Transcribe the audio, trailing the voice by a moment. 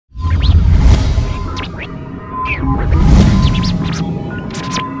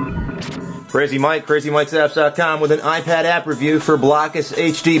Crazy Mike, CrazyMikesapps.com with an iPad app review for Blokus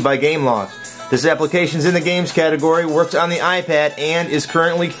HD by Gameloft. This application is in the games category, works on the iPad, and is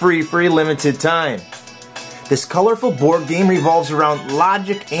currently free for a limited time. This colorful board game revolves around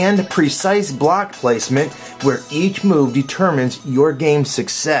logic and precise block placement, where each move determines your game's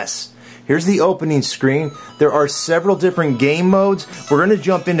success. Here's the opening screen. There are several different game modes. We're going to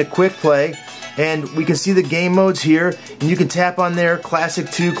jump into quick play. And we can see the game modes here, and you can tap on there, Classic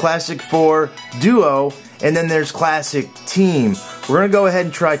 2, Classic 4, Duo, and then there's Classic Team. We're going to go ahead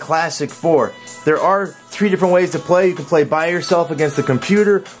and try Classic 4. There are 3 different ways to play. You can play by yourself against the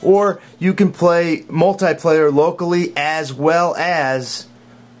computer, or you can play multiplayer locally as well as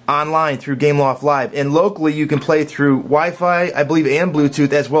online through Gameloft Live. And locally you can play through Wi-Fi, I believe, and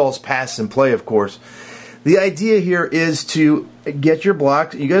Bluetooth, as well as pass and play, of course. The idea here is to get your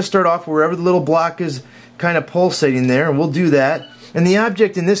block. You got to start off wherever the little block is kind of pulsating there, and we'll do that. And the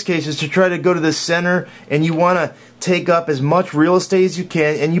object in this case is to try to go to the center, and you want to take up as much real estate as you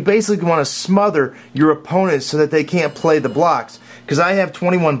can, and you basically want to smother your opponents so that they can't play the blocks. Because I have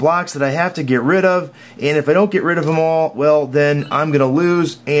 21 blocks that I have to get rid of, and if I don't get rid of them all, well, then I'm going to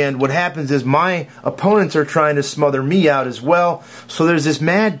lose. And what happens is my opponents are trying to smother me out as well. So there's this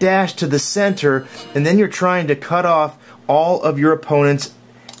mad dash to the center, and then you're trying to cut off all of your opponent's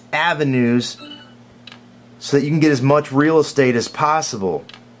avenues so that you can get as much real estate as possible.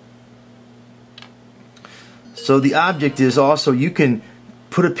 So the object is also, you can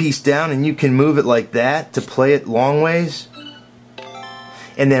put a piece down and you can move it like that to play it long ways.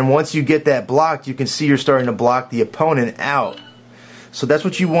 And then once you get that blocked, you can see you're starting to block the opponent out. So that's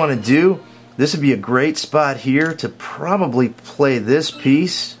what you want to do. This would be a great spot here to probably play this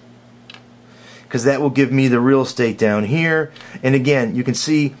piece, because that will give me the real estate down here. And again, you can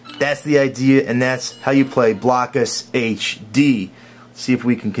see that's the idea, and that's how you play Blokus HD. Let's see if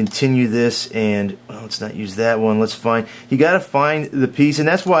we can continue this, and well, let's not use that one. Let's find, you got to find the piece, and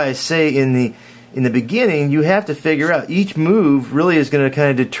that's why I say in the beginning, you have to figure out each move really is going to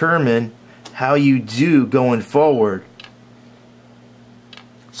kind of determine how you do going forward.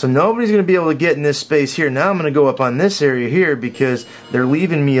 So nobody's going to be able to get in this space here. Now I'm going to go up on this area here because they're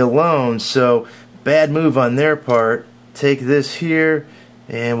leaving me alone. So bad move on their part. Take this here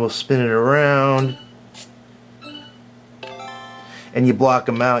and we'll spin it around. And you block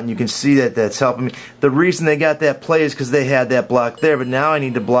them out, and you can see that that's helping me. The reason they got that play is because they had that block there, but now I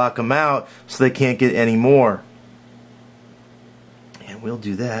need to block them out so they can't get any more. And we'll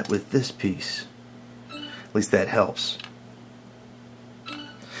do that with this piece. At least that helps.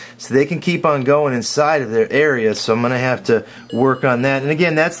 So they can keep on going inside of their area, so I'm going to have to work on that. And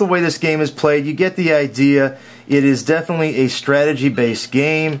again, that's the way this game is played. You get the idea. It is definitely a strategy-based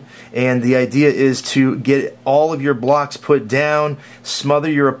game, and the idea is to get all of your blocks put down, smother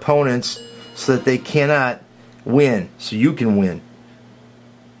your opponents so that they cannot win, so you can win.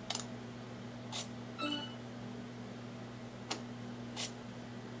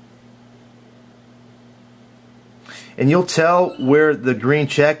 And you'll tell where the green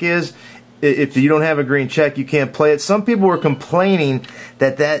check is. If you don't have a green check, you can't play it. Some people were complaining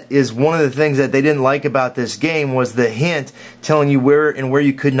that that is one of the things that they didn't like about this game, was the hint telling you where and where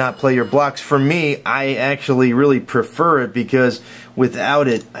you could not play your blocks. For me, I actually really prefer it, because without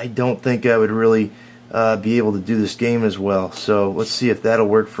it, I don't think I would really be able to do this game as well. So let's see if that'll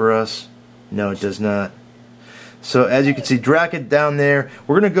work for us. No, it does not. So as you can see, drag it down there.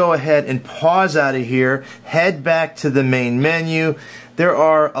 We're going to go ahead and pause out of here, head back to the main menu. There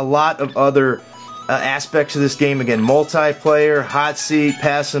are a lot of other aspects of this game. Again, multiplayer, hot seat,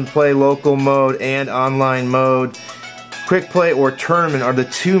 pass and play, local mode, and online mode. Quick play or tournament are the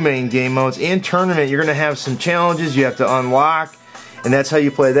 2 main game modes. In tournament, you're going to have some challenges you have to unlock, and that's how you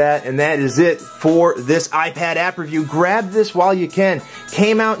play that. And that is it for this iPad app review. Grab this while you can.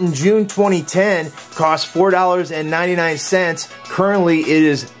 Came out in June 2010, cost $4.99. Currently, it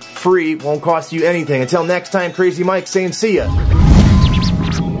is free, won't cost you anything. Until next time, Crazy Mike saying see ya.